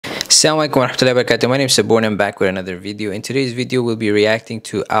Assalamualaikum warahmatullahi wabarakatuh. My name is Sabor and I'm back with another video. In today's video, we'll be reacting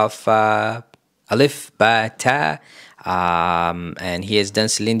to Alip Ba Ta. And he has done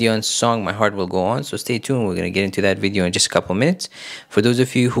Celine Dion's song My Heart Will Go On. So stay tuned. We're going to get into that video in just a couple minutes. For those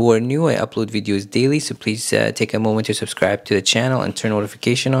of you who are new, I upload videos daily. So please take a moment to subscribe to the channel and turn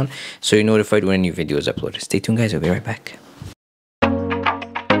notification on so you're notified when a new video is uploaded. Stay tuned, guys. We'll be right back.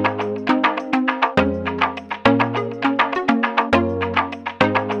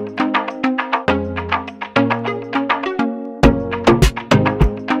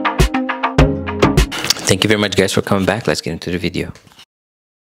 Thank you very much, guys, for coming back. Let's get into the video.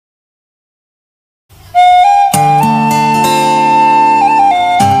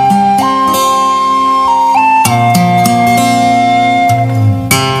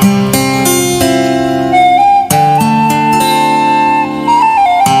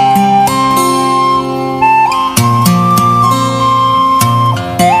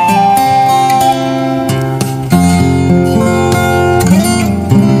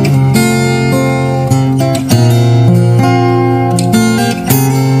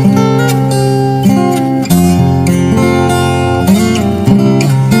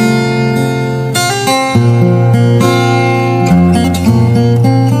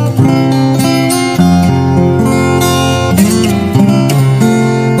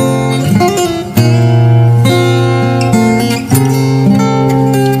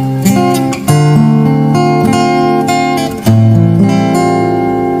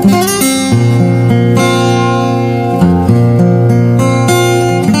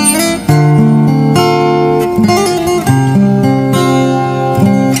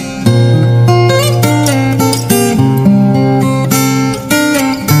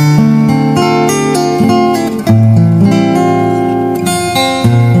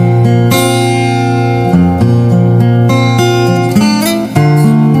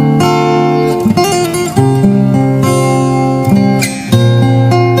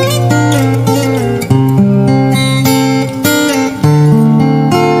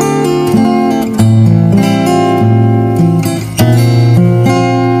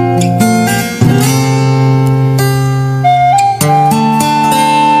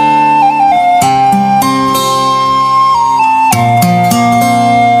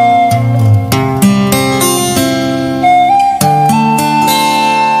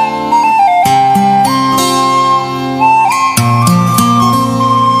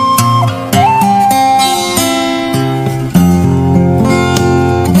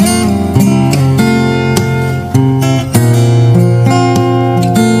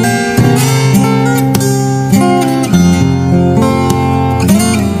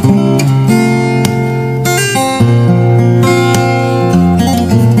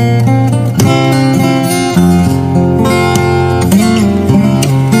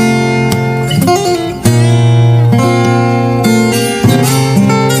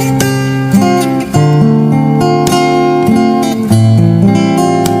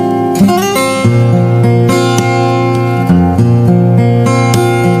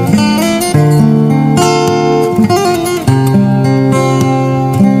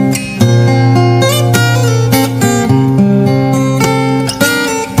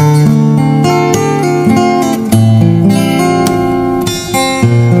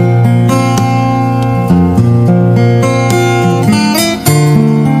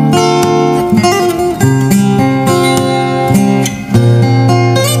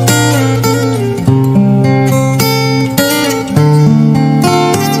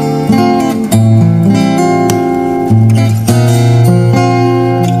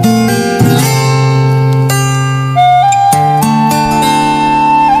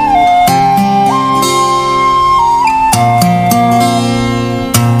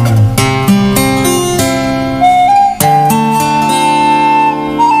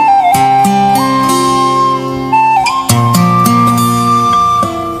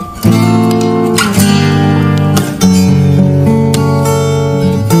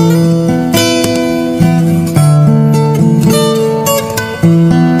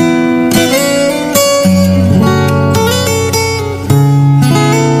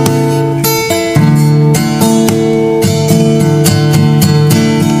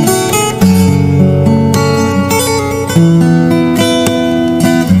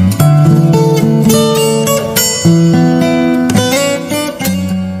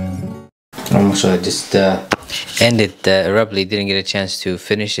 So I just ended abruptly, didn't get a chance to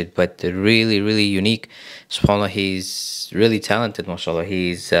finish it, but really unique. SubhanAllah, he's really talented, mashallah.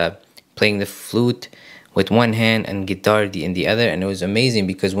 He's playing the flute with one hand and guitar in the other, and it was amazing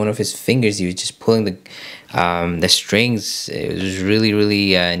because one of his fingers he was just pulling the strings. It was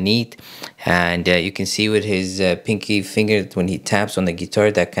really neat, and you can see with his pinky finger when he taps on the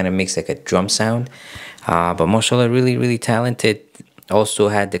guitar, that kind of makes like a drum sound. But mashallah, really talented. Also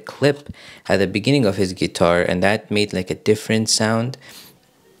had the clip at the beginning of his guitar, and that made like a different sound,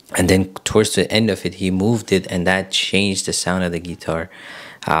 and then towards the end of it he moved it, and that changed the sound of the guitar.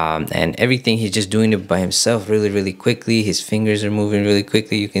 And everything, he's just doing it by himself really quickly. His fingers are moving really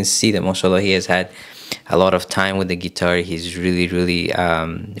quickly. You can see that mashallah he has had a lot of time with the guitar. He's really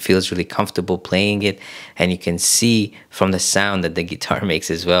feels really comfortable playing it, and you can see from the sound that the guitar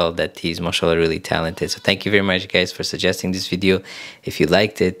makes as well that he's mashallah really talented. So thank you very much guys for suggesting this video. If you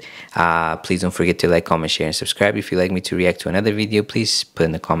liked it, please don't forget to like, comment, share, and subscribe. If you'd like me to react to another video, please put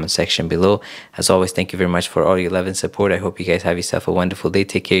in the comment section below. As always, thank you very much for all your love and support. I hope you guys have yourself a wonderful day.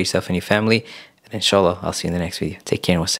 Take care of yourself and your family, and inshallah I'll see you in the next video. Take care and wassalam.